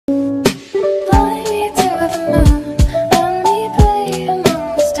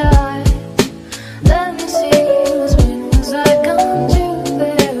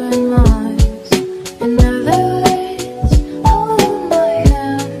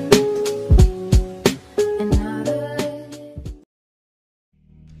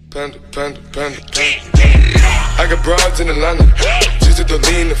panda, panda, panda, panda. I got broads in Atlanta, just to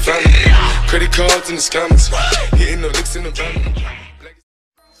lean the family. Credit cards in the scammers, hitting the licks in the van.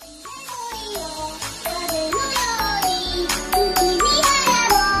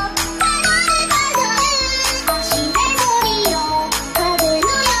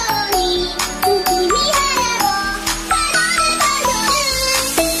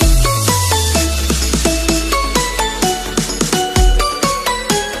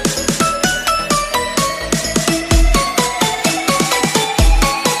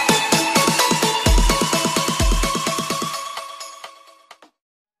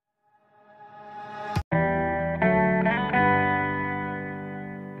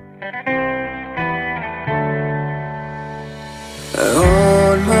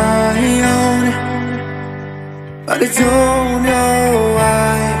 On my own, but I don't know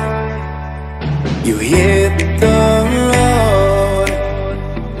why. You hit the road,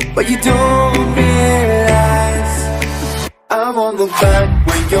 but you don't realize I won't look back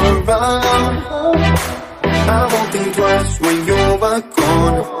when you're around. I won't think twice when you're gone.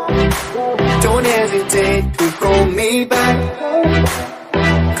 Don't hesitate to call me back,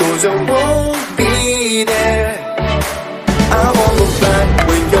 'cause I won't be there. I won't look back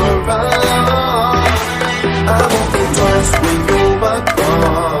when you're around. I won't think twice when you're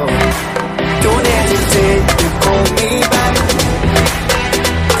gone. Don't hesitate to call me back,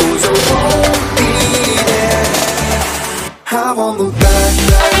 'cause I won't be there. I won't look back.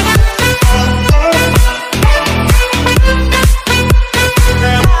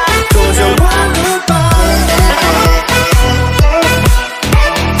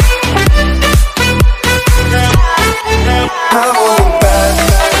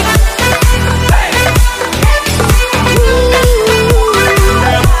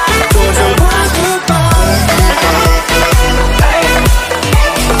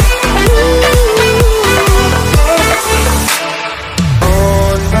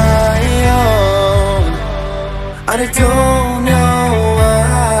 I don't know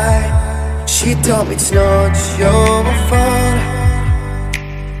why. She told me it's not your fault,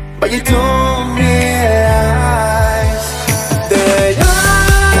 but you don't realize that I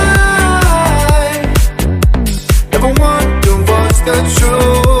never wonder what's the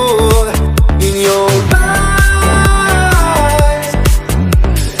truth in your eyes.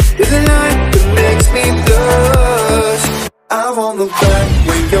 There's a light that makes me blush. I won't look back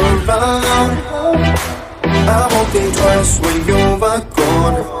when you're around. I won't think twice when you're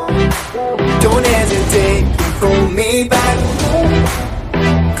gone. Don't hesitate to call me back,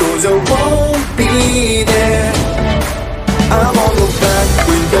 'cause I won't be there. I won't look back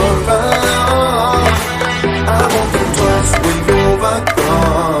when you're around. I won't think twice when you're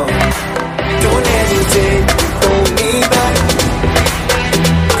gone. Don't hesitate to call me back,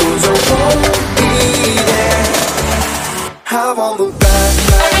 'cause I won't be there. I won't look back.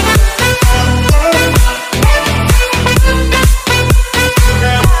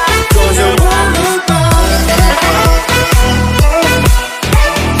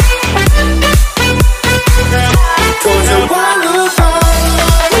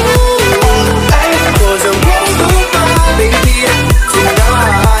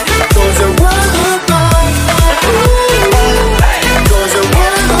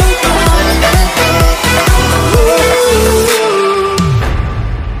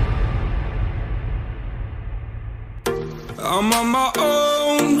 I'm on my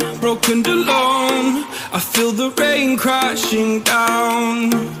own, broken alone. I feel the rain crashing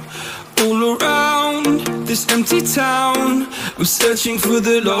down all around this empty town. I'm searching for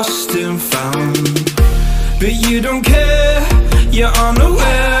the lost and found, but you don't care, you're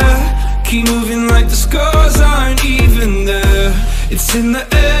unaware. Keep moving like the scars aren't even there. It's in the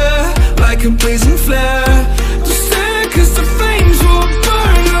air like a blazing flare. Don't stare 'cause the flames will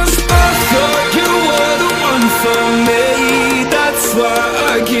burn us. I thought you were the one for me. That's why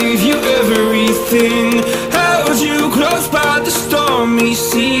I gave you everything. Held you close by the stormy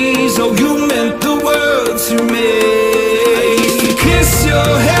seas. Oh, you meant the world to me. I used to kiss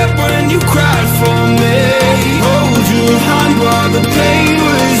your head when you cried for me. Hold your hand while the pain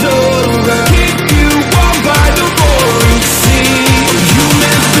was over. Keep you warm by the roaring sea. Oh, you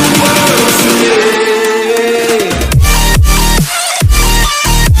meant the world to me.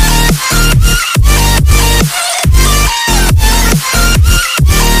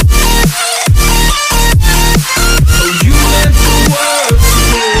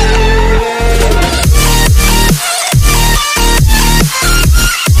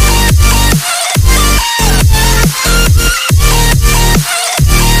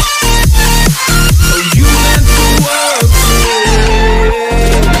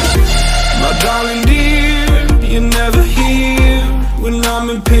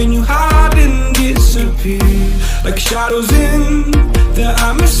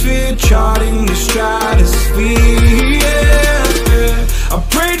 we're charting the stratosphere. Yeah. I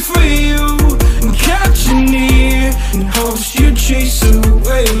prayed for you and kept you near in hopes you'd chase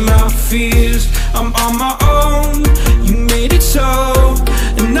away my fears. I'm on my own, you made it so,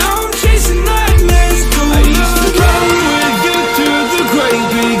 and now I'm chasing nightmares. I used to run with you through the great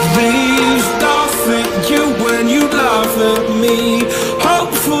big leaves, laugh at you when you laugh at me.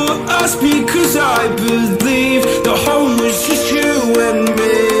 Hope for us because I believe the home was just you and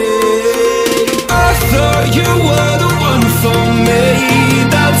me. I thought you were the one for me,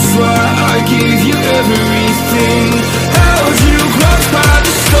 that's why I gave you everything. Held you close by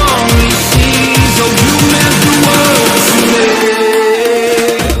the stormy seas. Oh, you meant the world to me.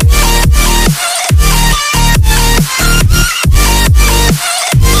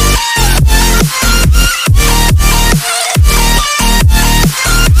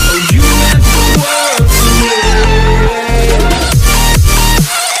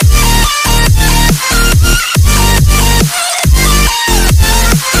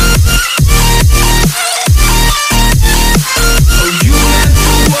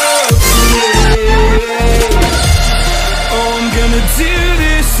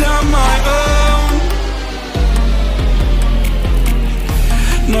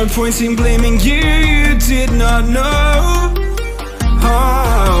 No point in blaming you, you did not know.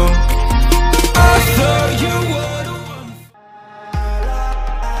 Oh, I thought you were the one.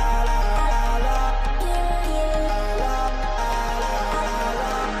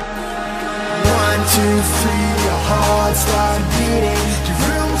 1, 2, 3, your heart start beating. Your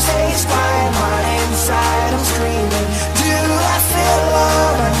room stays quiet, heart inside I'm screaming. Do I feel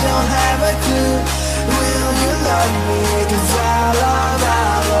love? I don't have a clue. Will you love me? 'Cause I love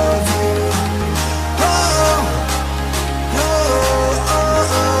you. Oh, oh, oh,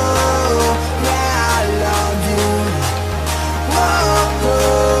 oh, yeah, I love you. Oh, oh,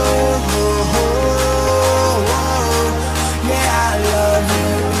 oh, oh, oh, yeah, I love you.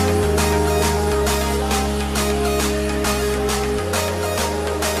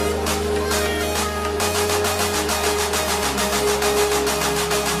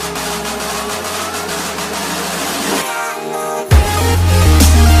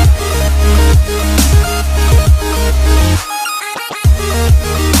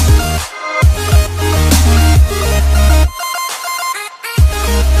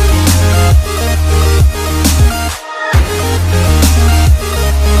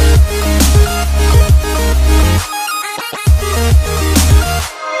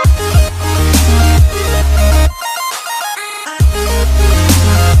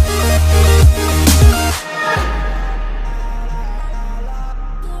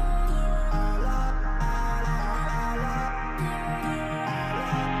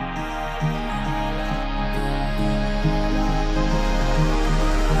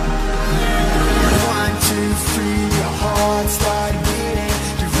 Start beating.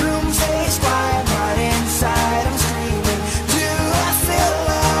 Your room stays quiet, but inside I'm screaming. Do I feel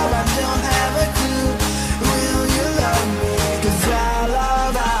love? I don't have a clue.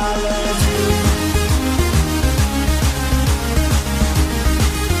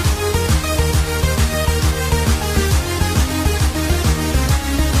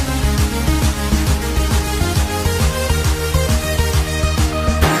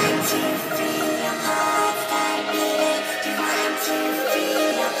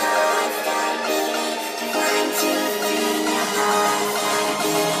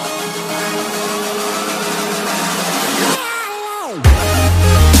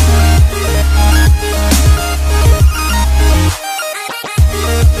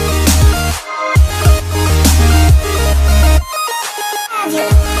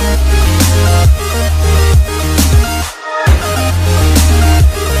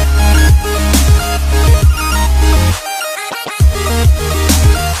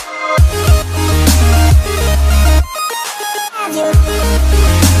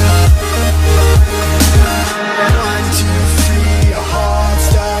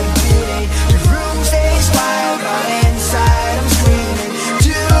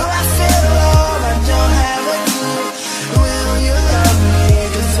 Will you love me?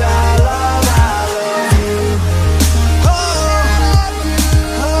 'Cause I love you.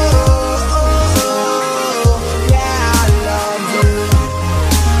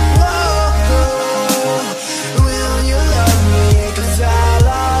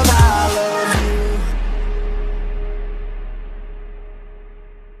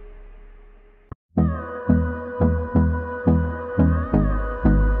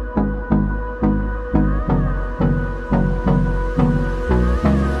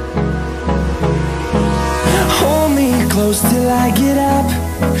 Till I get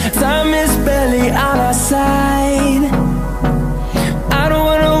up. Time is barely on our side. I don't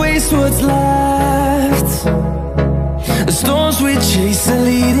wanna waste what's left. The storms we chase are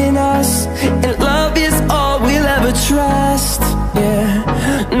leading us, and love is all we'll ever trust. Yeah,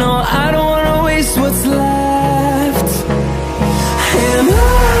 no, I don't wanna waste what's left. And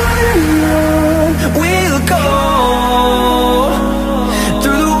on we'll go,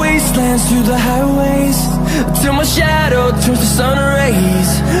 through the wastelands, through the highways, till my shadow turns to sun rays.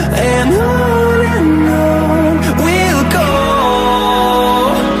 And on we'll go,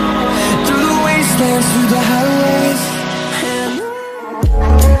 through the wastelands, through the highways. And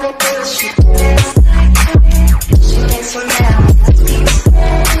She dance for now.